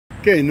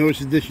Okay, newest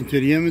addition to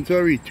the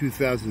inventory,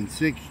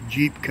 2006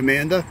 Jeep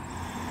Commander,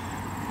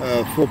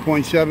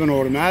 4.7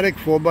 automatic,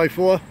 4x4,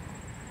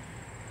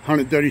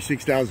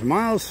 136,000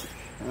 miles.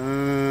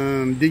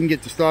 Didn't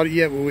get to start it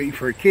yet, we're waiting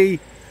for a key.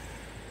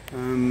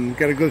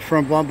 Got a good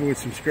front bumper with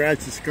some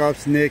scratches,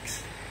 scuffs,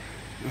 nicks.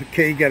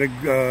 Okay, got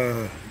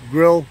a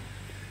grill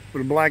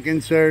with a black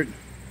insert.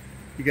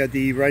 You got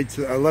the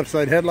left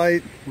side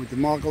headlight with the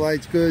marker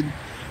lights good.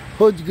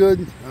 Hood's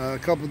good, a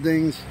couple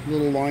things,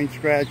 little line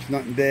scratch,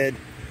 nothing bad,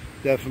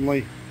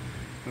 definitely.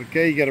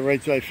 Okay, you got a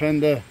right side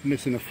fender,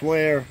 missing a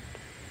flare.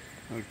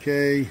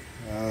 Okay,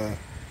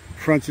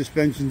 front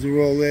suspensions are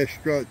all there,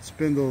 strut,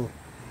 spindle,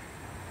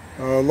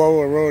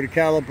 lower rotor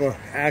caliper,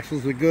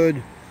 axles are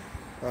good.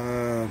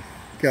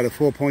 Got a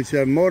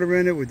 4.7 motor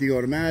in it with the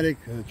automatic,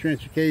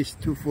 transfer case,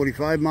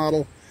 245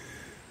 model.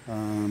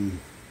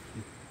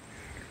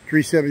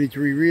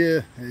 373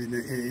 rear,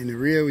 in the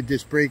rear with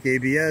disc brake,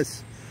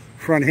 ABS.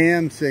 Front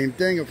ham, same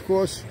thing, of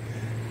course.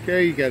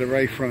 Okay, you got a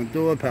right front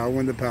door, power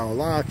window, power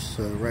locks.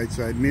 Right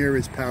side mirror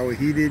is power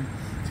heated.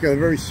 It's got a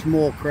very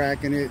small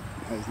crack in it.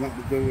 Has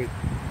nothing to do with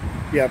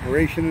the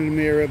operation of the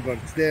mirror, but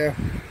it's there.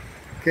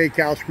 Okay,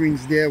 cowl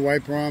screen's there,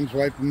 wiper arms,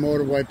 wiper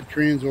motor, wiper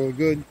trans, all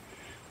good.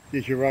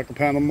 There's your rocker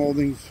panel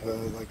moldings,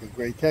 like a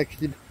gray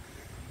textured.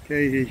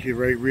 Okay, here's your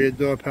right rear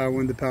door, power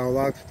window, power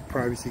locks with the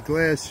privacy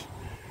glass.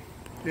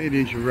 Okay,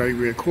 there's your right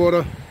rear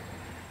quarter.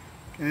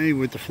 Okay,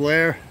 with the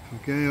flare.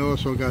 Okay,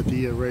 also got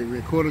the right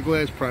rear quarter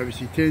glass,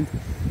 privacy tint.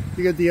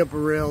 You got the upper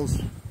rails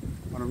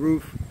on the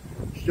roof.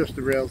 It's just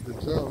the rails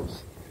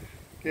themselves.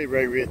 Okay,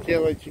 right rear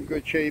taillights in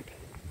good shape.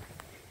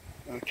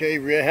 Okay,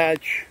 rear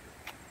hatch.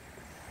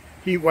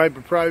 Heat wiper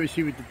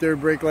privacy with the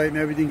third brake light and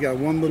everything. Got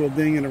one little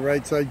ding on the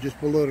right side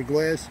just below the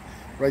glass.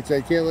 Right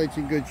side taillights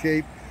in good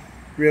shape.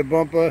 Rear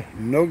bumper,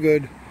 no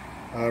good.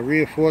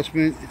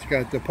 Reinforcement, it's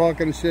got the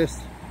parking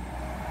assist.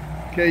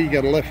 Okay, you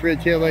got a left rear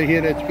taillight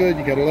here, that's good.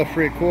 You got a left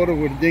rear quarter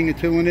with a ding or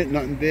two in it,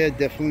 nothing bad,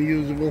 definitely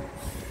usable.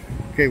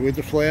 Okay, with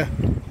the flare.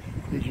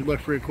 Here's your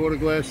left rear quarter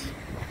glass,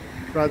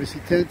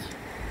 privacy tint.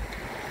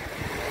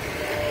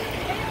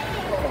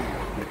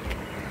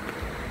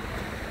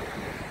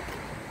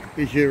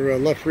 Here's your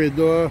left rear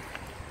door,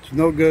 it's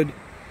no good.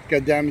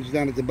 Got damage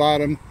down at the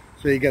bottom.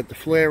 So you got the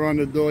flare on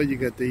the door, you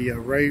got the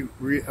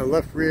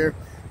left rear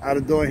outer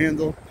door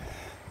handle.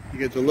 You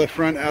got the left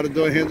front outer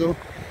door handle.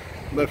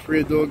 Left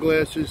rear door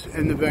glasses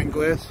and the vent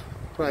glass,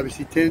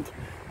 privacy tint,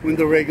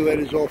 window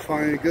regulators all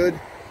fine and good.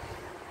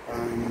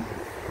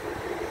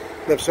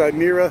 Left side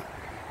mirror,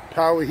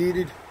 power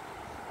heated,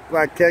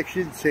 black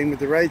textured, same with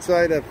the right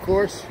side, of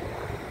course.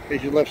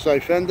 Here's your left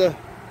side fender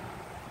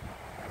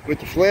with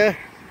the flare,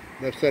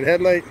 left side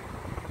headlight.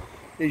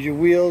 Here's your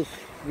wheels.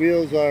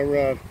 Wheels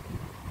are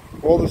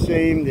all the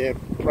same. They're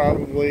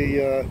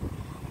probably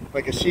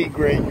like a C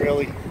grade,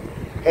 really.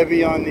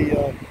 Heavy on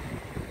the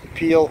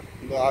peel.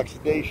 The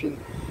oxidation.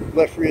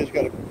 Left rear's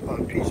got a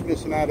piece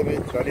missing out of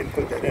it, so I didn't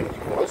put that in, of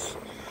course.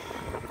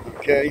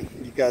 Okay,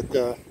 you got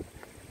the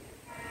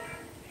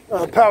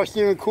power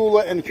steering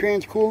cooler and the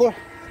trans cooler.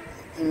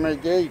 And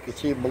right there, you can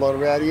see it below the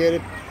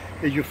radiator.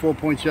 There's your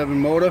 4.7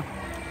 motor.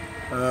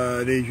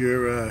 There's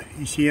your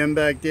ECM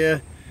back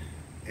there.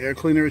 Air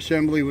cleaner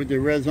assembly with the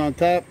res on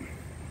top.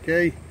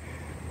 Okay,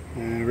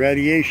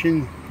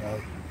 radiation.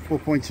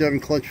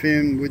 4.7 clutch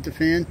fan with the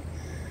fan.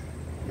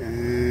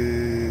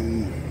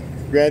 And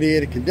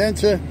radiator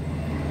condenser.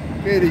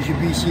 Okay, there's your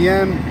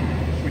BCM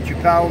with your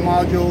power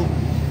module.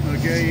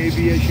 Okay,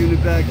 ABS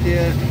unit back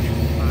there.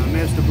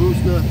 Master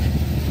booster.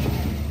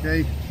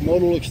 Okay,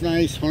 motor looks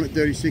nice.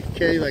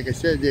 136K, like I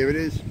said, there it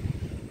is.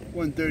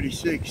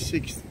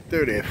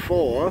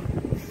 136,634.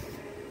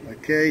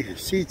 Okay, the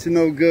seats are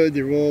no good.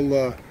 They're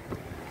all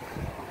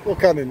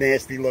kind of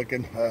nasty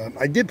looking.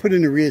 I did put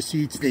in the rear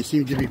seats. They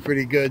seem to be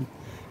pretty good.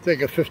 It's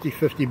like a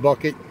 50-50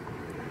 bucket.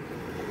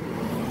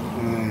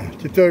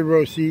 It's a third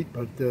row seat,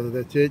 but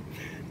that's it.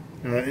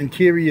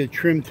 Interior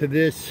trim to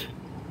this.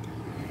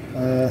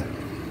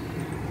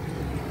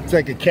 It's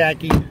like a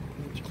khaki.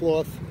 It's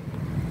cloth.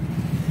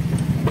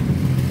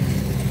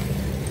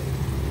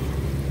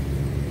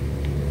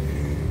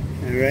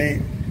 All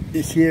right.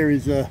 This here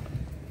is let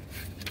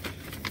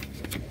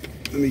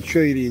me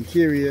show you the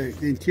interior.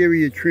 The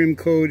interior trim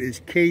code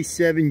is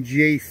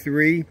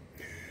K7J3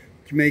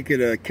 to make it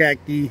a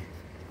khaki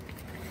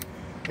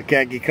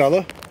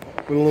color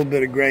with a little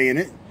bit of gray in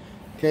it.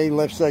 Okay,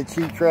 left side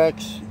seat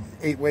tracks,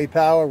 8-way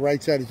power.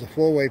 Right side is a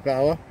 4-way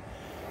power.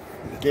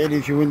 Okay,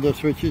 there's your window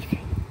switches.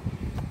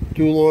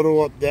 Dual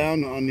auto up,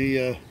 down on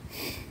the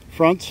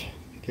fronts.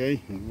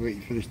 Okay, I'm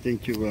waiting for this thing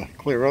to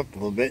clear up a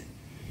little bit.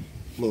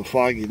 A little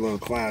foggy, a little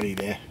cloudy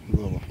there.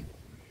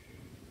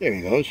 There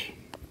he goes.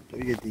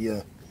 Let me get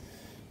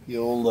the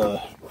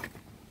old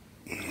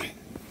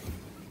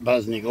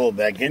Bosniak oil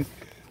back in.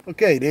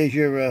 Okay, there's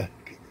your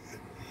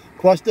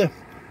cluster.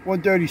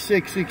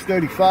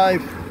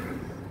 136,635.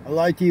 I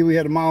lied to you, we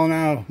had a mile an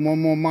hour,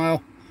 one more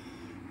mile.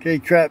 Okay,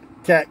 tack,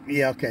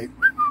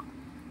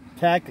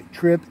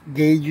 trip,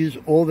 gauges,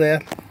 all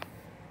there.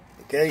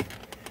 Okay,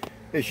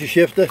 there's your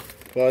shifter,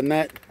 pardon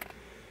that.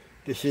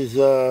 This is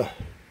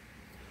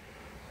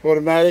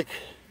automatic,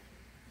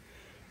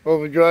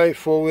 overdrive,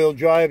 4-wheel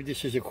drive.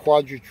 This is a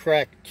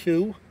Quadra-Track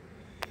 2.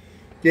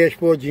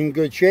 Dashboard's in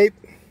good shape.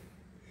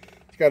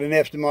 It's got an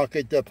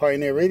aftermarket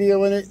Pioneer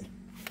radio in it.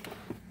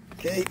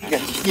 Okay, you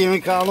got the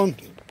steering column,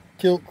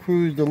 tilt,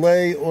 cruise,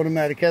 delay,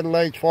 automatic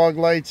headlights, fog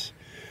lights.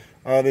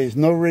 There's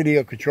no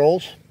radio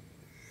controls.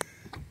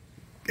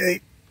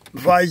 Okay,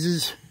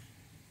 visors,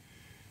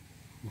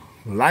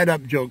 light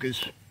up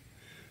jokers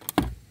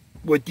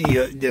with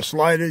the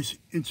sliders.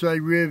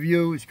 Inside rear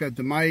view, it's got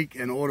the mic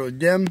and auto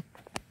dim.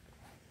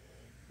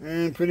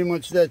 And pretty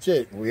much that's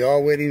it. We are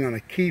waiting on a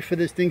key for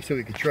this thing so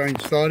we can try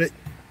and start it.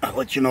 I'll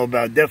let you know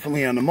about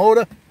definitely on the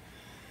motor.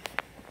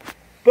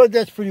 But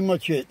that's pretty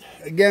much it.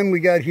 Again, we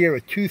got here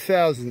a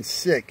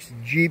 2006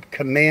 Jeep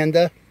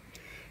Commander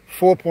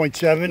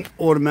 4.7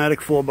 automatic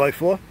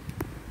 4x4.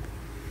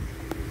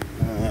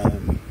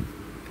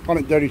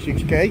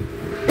 136K.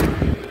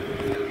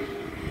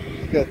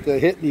 It's got the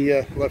hit in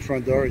the left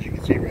front door, as you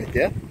can see right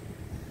there.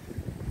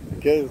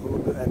 Okay, a little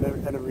bit, and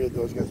the rear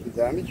door's got some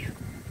damage.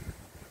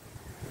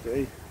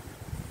 Okay.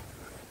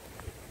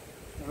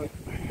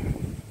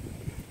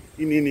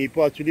 You need any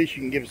parts for this,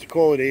 you can give us a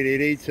call at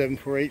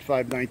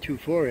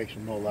 888-748-5924.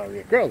 Actually, no Larry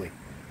or Curly.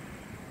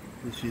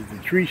 This is the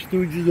Three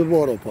Stooges of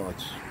auto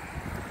parts.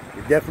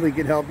 We definitely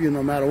can help you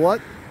no matter what.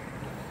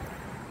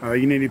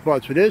 You need any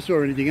parts for this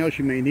or anything else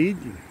you may need.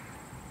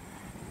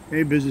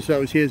 Okay, business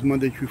hours here is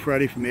Monday through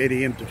Friday from 8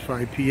 a.m. to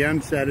 5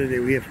 p.m. Saturday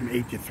we're here from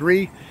 8 to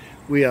 3.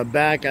 We are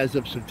back as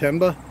of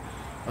September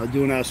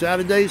doing our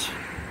Saturdays.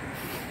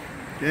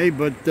 Okay,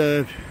 but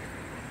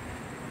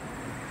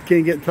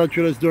can't get in touch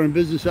with us during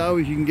business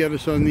hours. You can get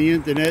us on the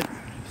internet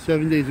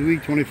 7 days a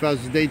week, 24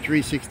 hours a day,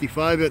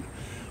 365 at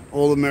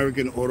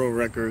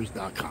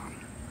allamericanautorecords.com.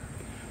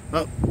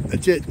 Well,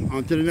 that's it.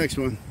 On to the next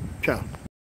one. Ciao.